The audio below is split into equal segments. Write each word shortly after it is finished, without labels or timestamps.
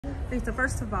Great. So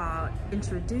first of all,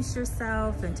 introduce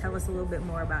yourself and tell us a little bit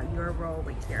more about your role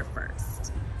with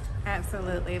CareFirst.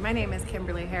 Absolutely. My name is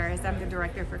Kimberly Harris. I'm the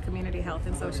Director for Community Health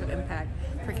and Social Impact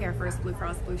for CareFirst Blue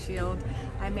Cross Blue Shield.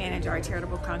 I manage our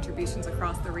charitable contributions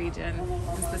across the region,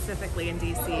 and specifically in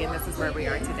DC, and this is where we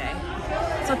are today.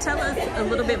 So tell us a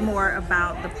little bit more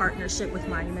about the partnership with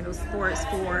Monumental Sports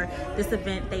for this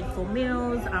event, Thankful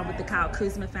Meals, with the Kyle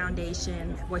Kuzma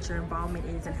Foundation, what your involvement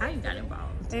is and how you got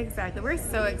involved. Exactly. We're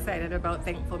so excited about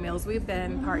Thankful Meals. We've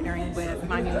been partnering with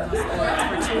Monumental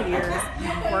Sports for 2 years,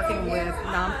 working with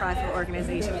nonprofit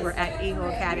organizations. We're at Eagle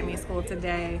Academy School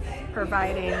today,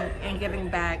 providing and giving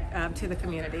back to the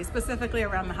community, specifically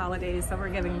around the holidays. So we're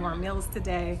giving more meals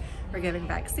today. We're giving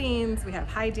vaccines. We have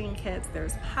hygiene kits.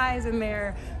 There's pies in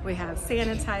there. We have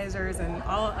sanitizers and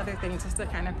all other things just to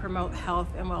kind of promote health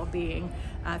and well-being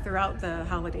throughout the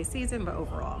holiday season, but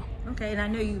overall. Okay, and I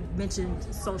know you mentioned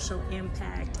social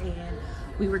impact, and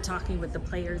we were talking with the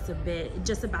players a bit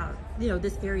just about, you know,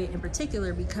 this area in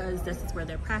particular because this is where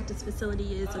their practice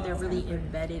facility is, so they're really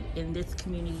embedded in this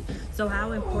community. So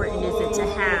how important is it to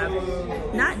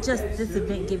have not just this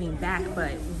event giving back,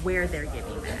 but where they're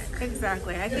giving back?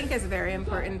 Exactly. I think it's very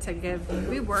important to give.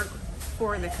 We work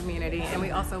for the community, and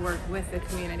we also work with the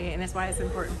community, and that's why it's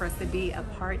important for us to be a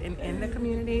part and in the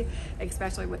community,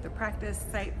 especially with the practice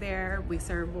site there. We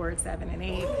serve Ward 7 and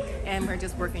 8, and we're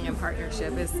just working in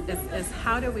partnership. Is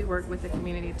how do we work with the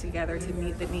community together to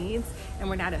meet the needs, and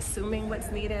we're not assuming what's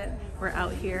needed. We're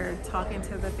out here talking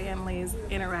to the families,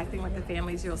 interacting with the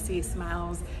families. You'll see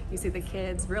smiles, you see the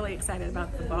kids really excited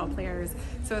about the ball players.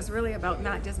 So it's really about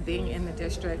not just being in the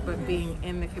district, but being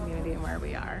in the community and where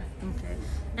we are. Okay.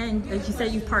 And as you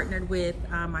said, you partnered with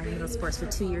Monumental Sports for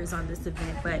 2 years on this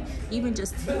event, but even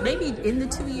just maybe in the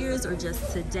 2 years or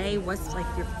just today, what's like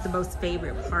the most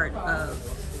favorite part of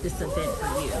this event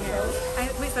for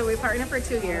you? So we partnered for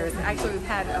 2 years. Actually, we've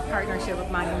had a partnership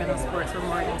with Monumental Sports for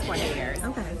more than 20 years.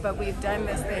 Okay. But we've done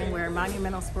this thing where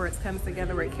Monumental Sports comes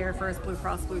together with CareFirst Blue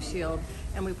Cross Blue Shield,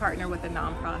 and we partner with a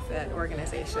nonprofit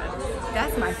organization.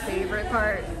 That's my favorite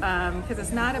part because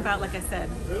it's not about, like I said,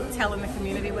 telling the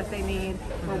community what they need.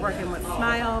 We're working with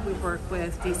Smile. We work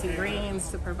with DC Greens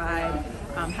to provide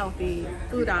healthy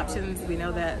food options. We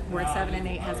know that Ward 7 and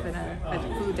 8 has been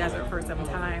a food desert for some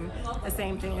time. The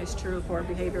same thing is true for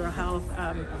behavioral health.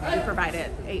 We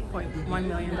provided $8.1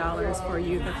 million for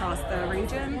youth across the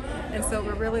region, and so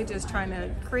we're really just trying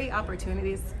to create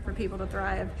opportunities for people to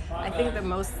thrive. I think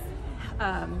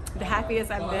the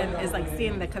happiest I've been is like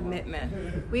seeing the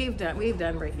commitment. We've done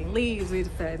breaking leaves, we've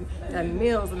done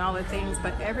meals and all the things,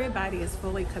 but everybody is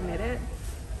fully committed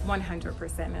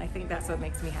 100%, and I think that's what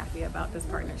makes me happy about this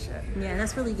partnership. Yeah,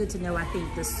 that's really good to know. I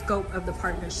think the scope of the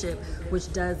partnership,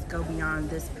 which does go beyond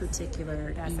this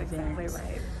particular event. That's exactly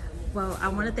right. Well, I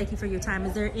want to thank you for your time.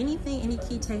 Is there any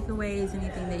key takeaways,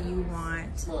 anything that you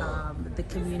want the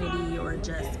community or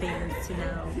just fans to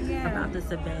know about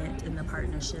this event and the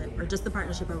partnership, or just the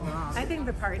partnership overall? I think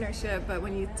the partnership, but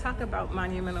when you talk about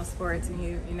Monumental Sports and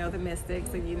you know the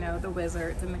Mystics and you know the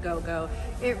Wizards and the Go-Go,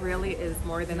 it really is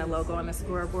more than a logo on a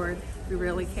scoreboard. We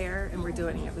really care, and we're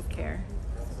doing it with care.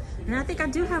 And I think I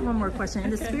do have one more question.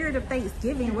 In the spirit of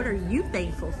Thanksgiving, what are you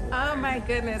thankful for? Oh my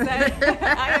goodness,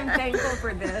 I am thankful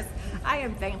for this. I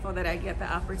am thankful that I get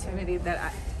the opportunity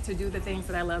to do the things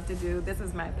that I love to do. This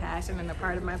is my passion and a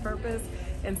part of my purpose.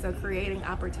 And so creating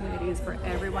opportunities for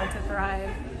everyone to thrive,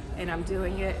 and I'm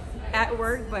doing it at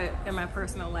work, but in my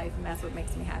personal life, and that's what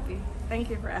makes me happy.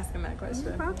 Thank you for asking that question.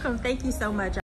 You're welcome. Thank you so much.